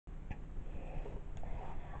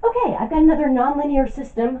Okay, I've got another nonlinear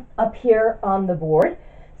system up here on the board.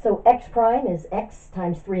 So x prime is x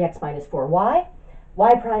times 3x minus 4y.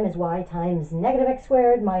 Y prime is y times negative x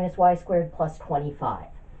squared minus y squared plus 25.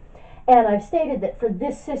 And I've stated that for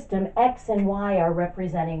this system, x and y are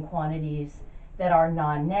representing quantities that are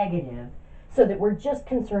non-negative, so that we're just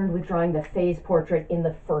concerned with drawing the phase portrait in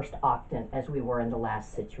the first octant as we were in the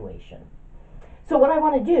last situation. So what I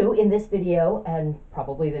want to do in this video, and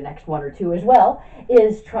probably the next one or two as well,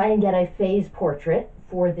 is try and get a phase portrait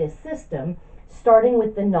for this system, starting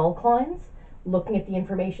with the nullclines, looking at the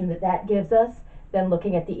information that that gives us, then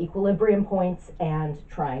looking at the equilibrium points and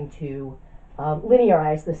trying to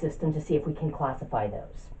linearize the system to see if we can classify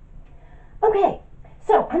those. Okay,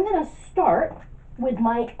 so I'm going to start with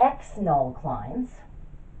my x nullclines.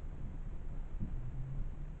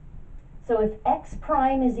 So if x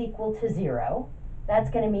prime is equal to 0,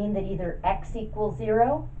 that's going to mean that either x equals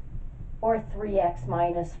 0 or 3x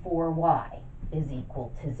minus 4y is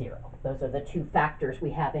equal to 0. Those are the two factors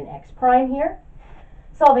we have in x prime here.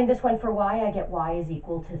 Solving this one for y, I get y is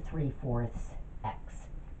equal to 3/4 x.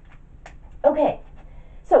 Okay,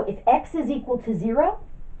 so if x is equal to 0,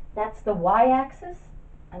 that's the y-axis.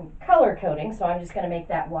 I'm color coding, so I'm just going to make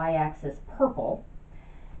that y-axis purple.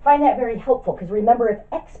 Find that very helpful, because remember, if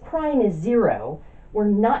x prime is 0, we're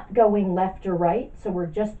not going left or right, so we're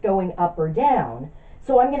just going up or down.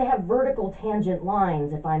 So I'm going to have vertical tangent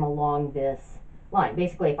lines if I'm along this line.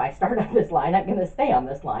 Basically, if I start on this line, I'm going to stay on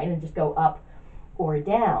this line and just go up or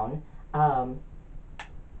down.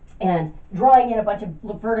 And drawing in a bunch of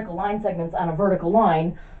vertical line segments on a vertical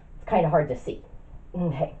line, it's kind of hard to see.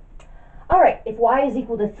 Okay. All right, if y is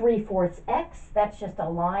equal to 3/4 x, that's just a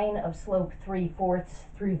line of slope 3/4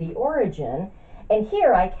 through the origin. And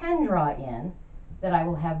here I can draw in that I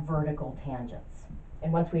will have vertical tangents.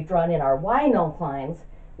 And once we've drawn in our y nullclines,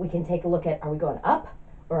 we can take a look at, are we going up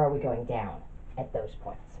or are we going down at those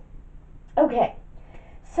points? Okay,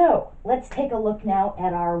 so let's take a look now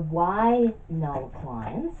at our y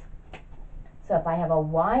nullclines. So if I have a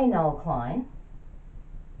y nullcline,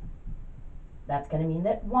 that's going to mean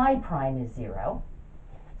that y prime is 0.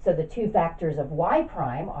 So the two factors of y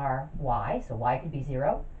prime are y, so y could be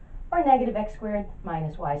 0, or negative x squared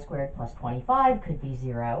minus y squared plus 25 could be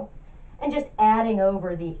 0. And just adding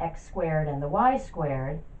over the x squared and the y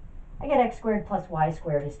squared, I get x squared plus y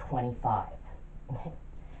squared is 25. Okay.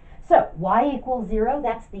 So y equals 0,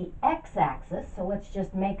 that's the x-axis, so let's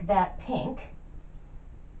just make that pink.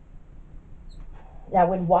 Now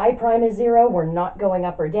when y prime is 0, we're not going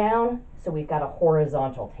up or down, so we've got a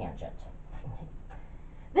horizontal tangent.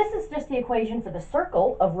 This is just the equation for the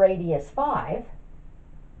circle of radius 5.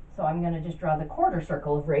 So I'm going to just draw the quarter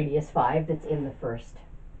circle of radius 5 that's in the first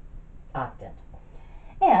octant.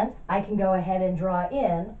 And I can go ahead and draw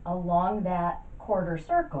in, along that quarter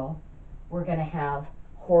circle, we're going to have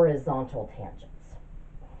horizontal tangents.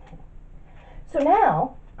 So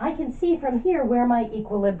now I can see from here where my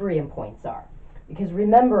equilibrium points are. Because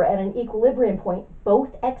remember, at an equilibrium point,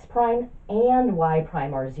 both x prime and y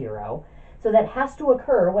prime are 0. So that has to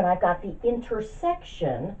occur when I've got the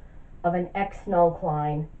intersection of an x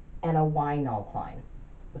nullcline and a y nullcline.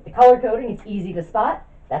 With the color coding, it's easy to spot.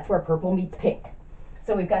 That's where purple meets pink.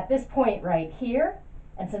 So we've got this point right here.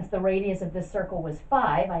 And since the radius of this circle was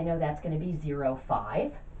 5, I know that's going to be 0,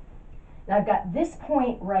 5. Now I've got this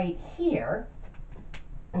point right here.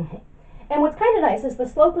 And what's kind of nice is the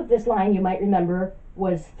slope of this line, you might remember,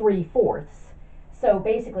 was 3/4. So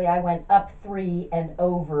basically I went up 3 and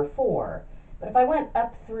over 4. But if I went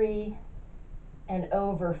up 3 and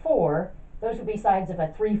over 4, those would be sides of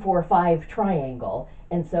a 3, 4, 5 triangle.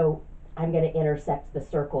 And so I'm going to intersect the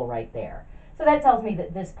circle right there. So that tells me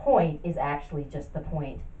that this point is actually just the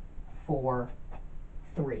point 4,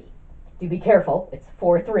 3. Do be careful, it's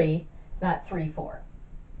 4, 3, not 3, 4.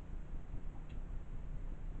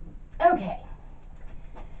 Okay,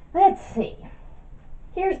 let's see.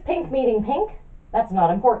 Here's pink meeting pink. That's not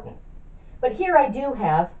important. But here I do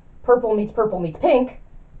have purple meets pink.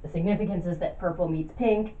 The significance is that purple meets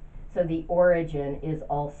pink, so the origin is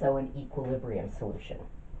also an equilibrium solution.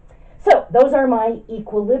 So those are my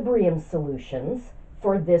equilibrium solutions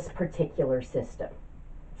for this particular system.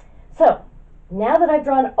 So now that I've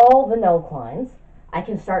drawn all the nullclines, I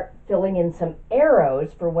can start filling in some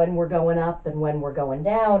arrows for when we're going up and when we're going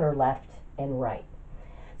down, or left and right.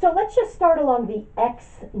 So let's just start along the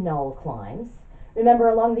x nullclines. Remember,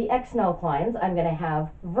 along the x nullclines, I'm going to have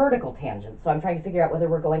vertical tangents. So I'm trying to figure out whether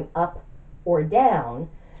we're going up or down.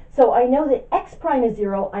 So I know that x prime is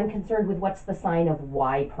 0. I'm concerned with what's the sign of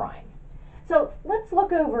y prime. So let's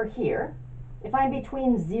look over here. If I'm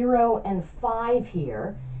between 0 and 5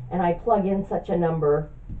 here, and I plug in such a number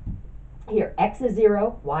Here, x is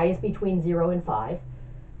 0, y is between 0 and 5.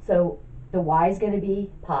 So the y is going to be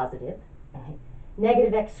positive.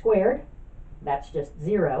 Negative x squared, that's just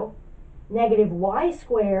 0. Negative y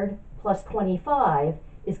squared plus 25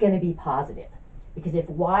 is going to be positive. Because if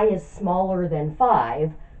y is smaller than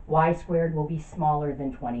 5, y squared will be smaller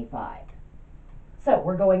than 25. So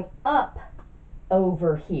we're going up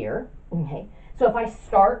over here. Okay. So if I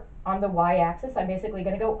start on the y-axis, I'm basically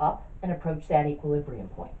going to go up and approach that equilibrium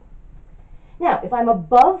point. Now, if I'm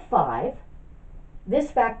above 5,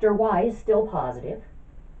 this factor y is still positive.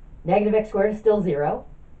 Negative x squared is still 0.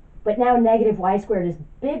 But now negative y squared is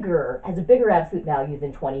bigger, has a bigger absolute value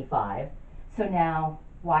than 25. So now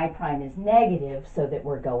y prime is negative, so that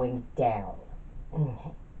we're going down.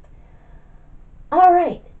 Okay. All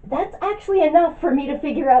right, that's actually enough for me to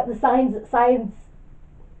figure out the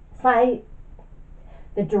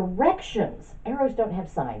directions. Arrows don't have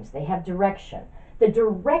signs, they have direction. The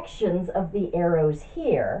directions of the arrows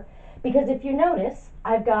here, because if you notice,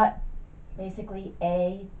 I've got basically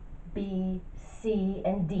A, B, C,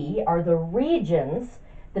 and D are the regions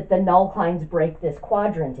that the nullclines break this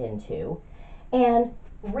quadrant into, and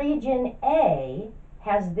region A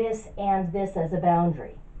has this and this as a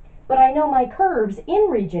boundary. But I know my curves in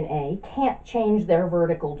region A can't change their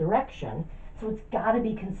vertical direction, so it's got to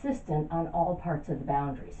be consistent on all parts of the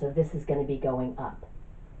boundary. So this is going to be going up.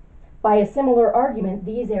 By a similar argument,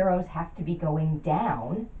 these arrows have to be going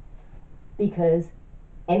down because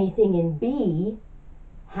anything in B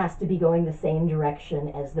has to be going the same direction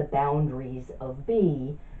as the boundaries of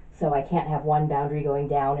B, so I can't have one boundary going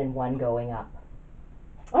down and one going up.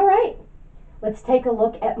 All right, let's take a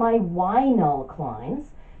look at my y nullclines.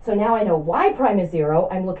 So now I know y prime is 0.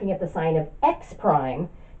 I'm looking at the sign of x prime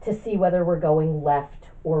to see whether we're going left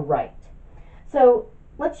or right. So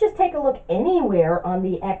let's just take a look anywhere on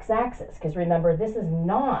the x-axis, because remember, this is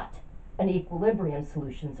not an equilibrium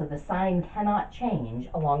solution, so the sign cannot change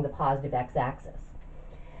along the positive x-axis.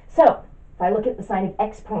 So if I look at the sign of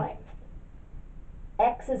x prime,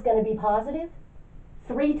 x is going to be positive,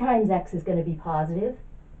 3 times x is going to be positive,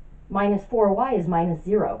 minus 4y is minus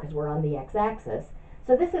 0 because we're on the x-axis,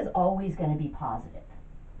 so this is always going to be positive.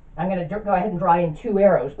 I'm going to go ahead and draw in 2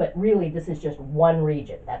 arrows, but really this is just one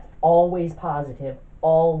region. That's always positive,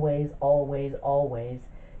 always, always, always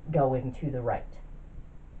going to the right.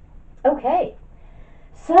 Okay,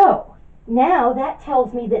 so now that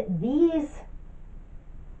tells me that these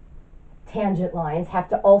tangent lines have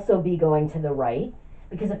to also be going to the right,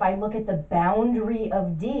 because if I look at the boundary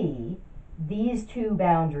of D, these 2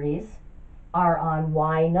 boundaries are on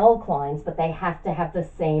y nullclines, but they have to have the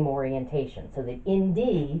same orientation, so that in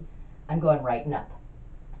D, I'm going right and up,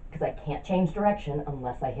 because I can't change direction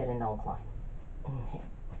unless I hit a nullcline. Okay.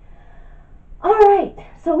 All right,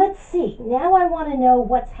 so let's see. Now I want to know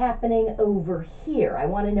what's happening over here. I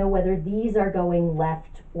want to know whether these are going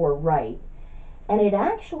left or right. And it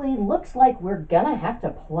actually looks like we're going to have to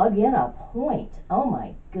plug in a point. Oh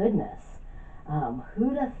my goodness.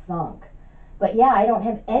 Who'd have thunk? But yeah, I don't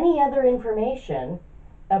have any other information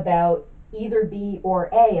about either B or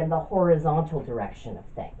A in the horizontal direction of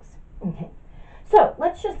things. Okay. So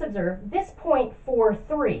let's just observe this point 4,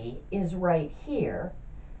 3 is right here.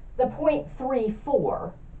 The point 3,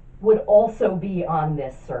 4 would also be on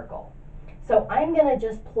this circle. So I'm going to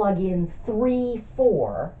just plug in 3,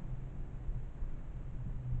 4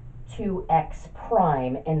 to x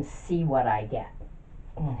prime and see what I get.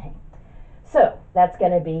 Okay. So that's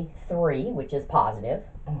going to be 3, which is positive,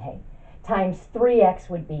 okay, times 3x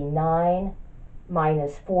would be 9,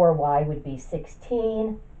 minus 4y would be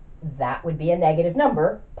 16. That would be a negative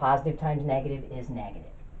number. Positive times negative is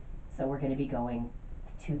negative. So we're going to be going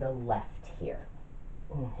to the left here.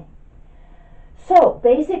 Okay. So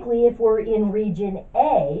basically, if we're in region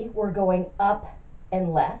A, we're going up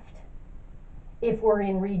and left. If we're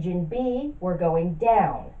in region B, we're going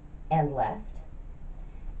down and left.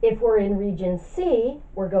 If we're in region C,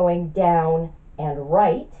 we're going down and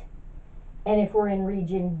right. And if we're in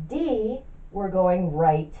region D, we're going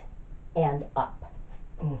right and up.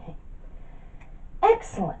 Okay.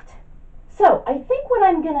 Excellent. So I think what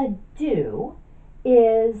I'm going to do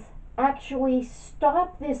is actually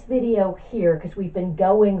stop this video here because we've been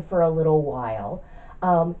going for a little while.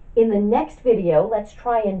 In the next video, let's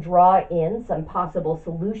try and draw in some possible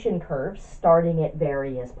solution curves starting at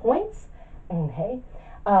various points. Okay.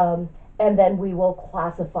 And then we will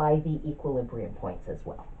classify the equilibrium points as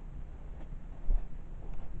well.